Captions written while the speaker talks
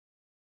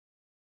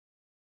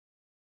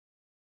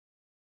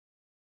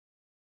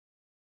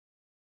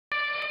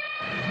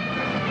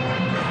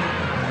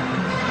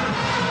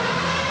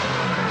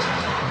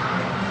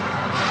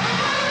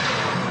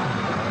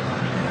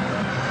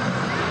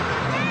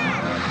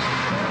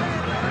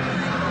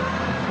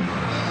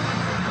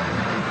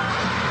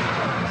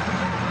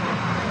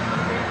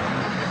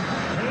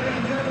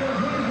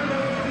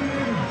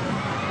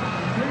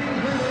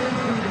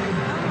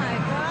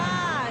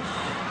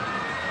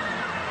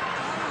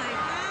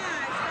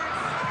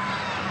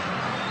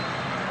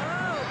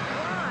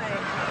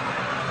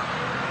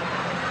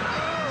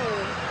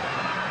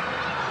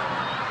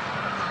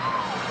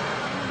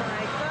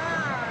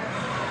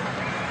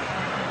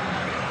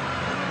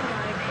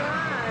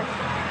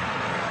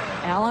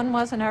Alan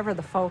wasn't ever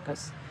the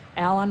focus.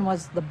 Alan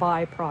was the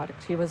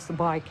byproduct. He was the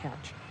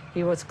bycatch.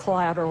 He was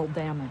collateral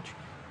damage.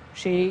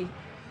 She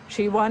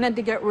wanted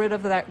to get rid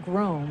of that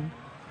groom.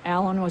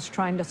 Alan was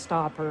trying to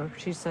stop her.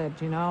 She said,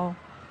 you know,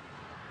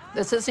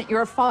 this isn't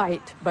your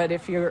fight, but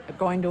if you're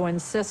going to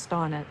insist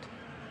on it,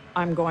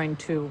 I'm going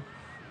to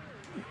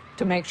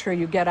make sure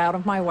you get out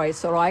of my way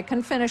so I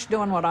can finish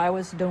doing what I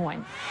was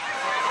doing.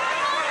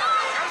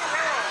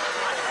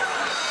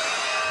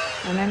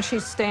 And then she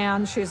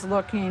stands, she's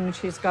looking,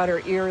 she's got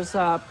her ears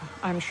up.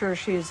 I'm sure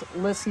she's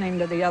listening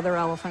to the other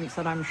elephants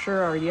that I'm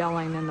sure are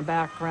yelling in the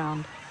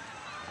background.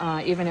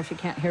 Even if you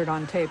can't hear it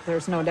on tape,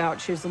 there's no doubt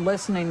she's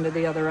listening to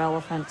the other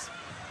elephants.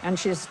 And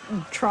she's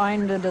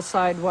trying to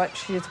decide what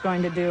she's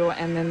going to do,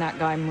 and then that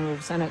guy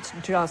moves. And it's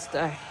just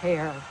a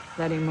hair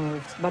that he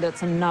moves, but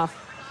it's enough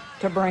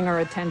to bring her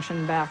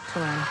attention back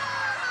to him.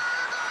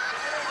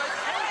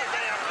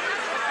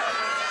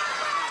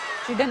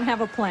 She didn't have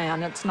a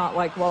plan. It's not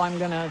like, well, I'm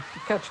going to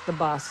catch the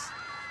bus,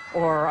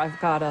 or I've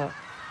got a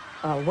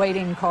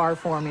waiting car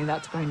for me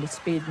that's going to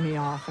speed me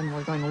off, and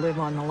we're going to live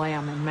on the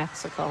lam in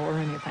Mexico or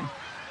anything.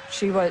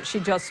 She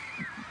just,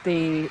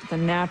 the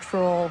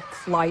natural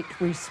flight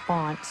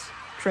response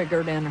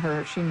triggered in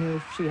her. She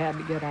knew she had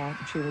to get out.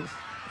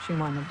 She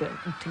wanted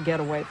to get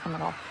away from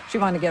it all. She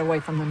wanted to get away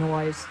from the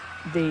noise.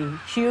 The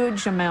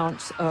huge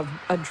amounts of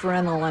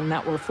adrenaline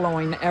that were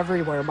flowing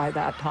everywhere by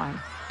that time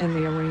in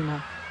the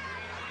arena.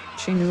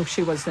 She knew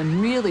she was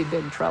in really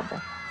big trouble.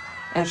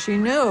 And she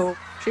knew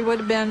she would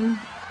have been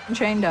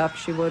chained up,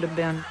 she would have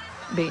been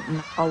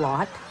beaten a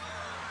lot.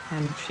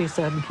 And she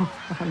said,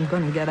 I'm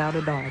going to get out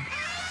of Dodge,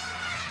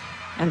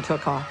 and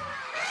took off.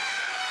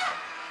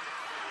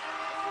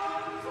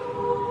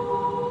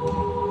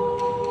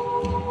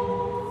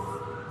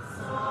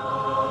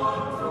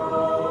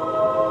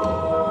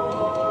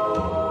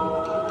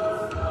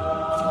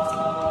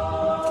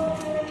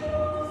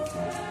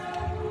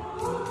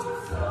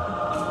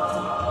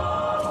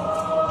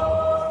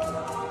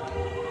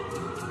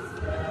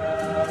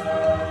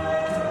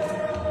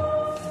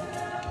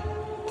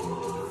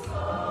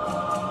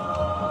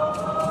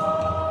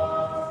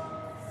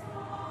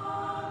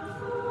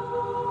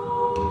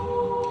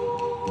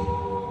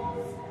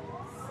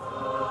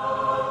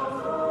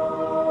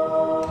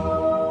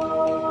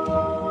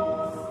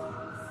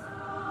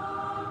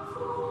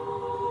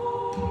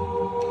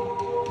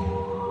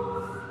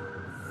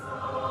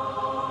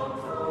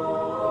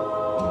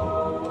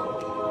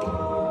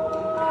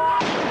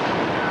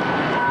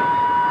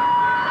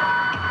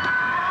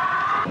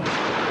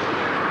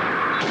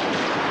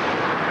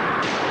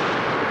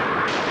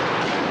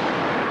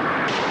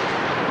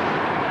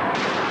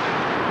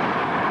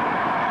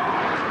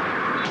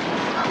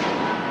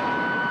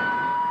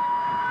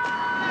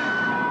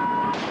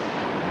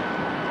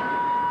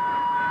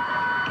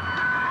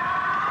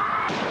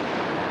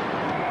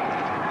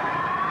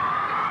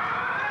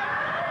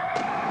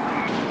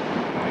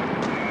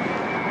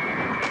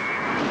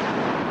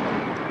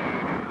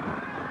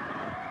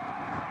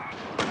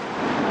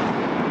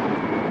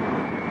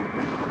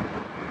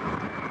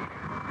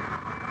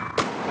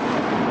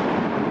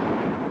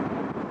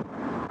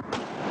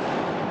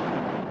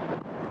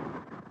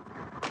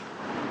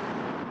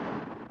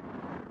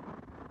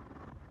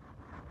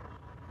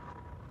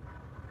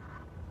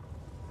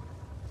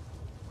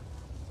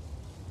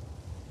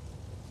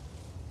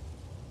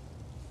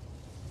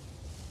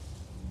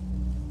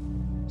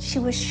 She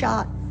was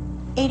shot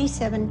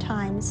 87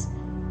 times.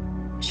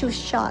 She was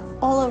shot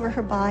all over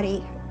her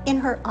body, in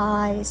her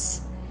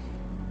eyes.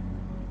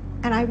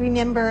 And I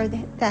remember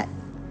that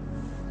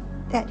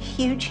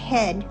huge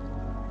head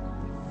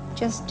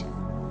just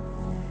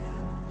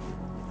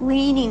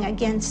leaning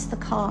against the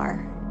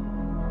car.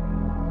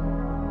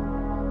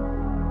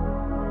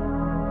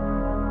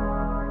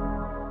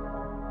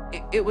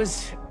 It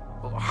was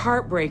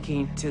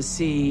heartbreaking to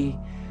see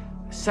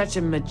such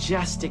a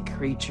majestic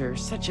creature,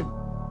 such a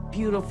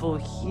beautiful,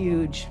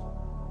 huge,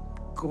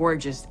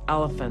 gorgeous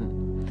elephant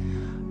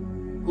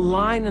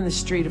lying on the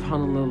street of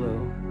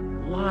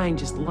Honolulu,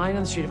 just lying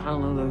on the street of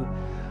Honolulu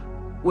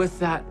with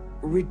that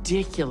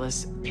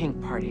ridiculous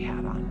pink party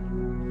hat on.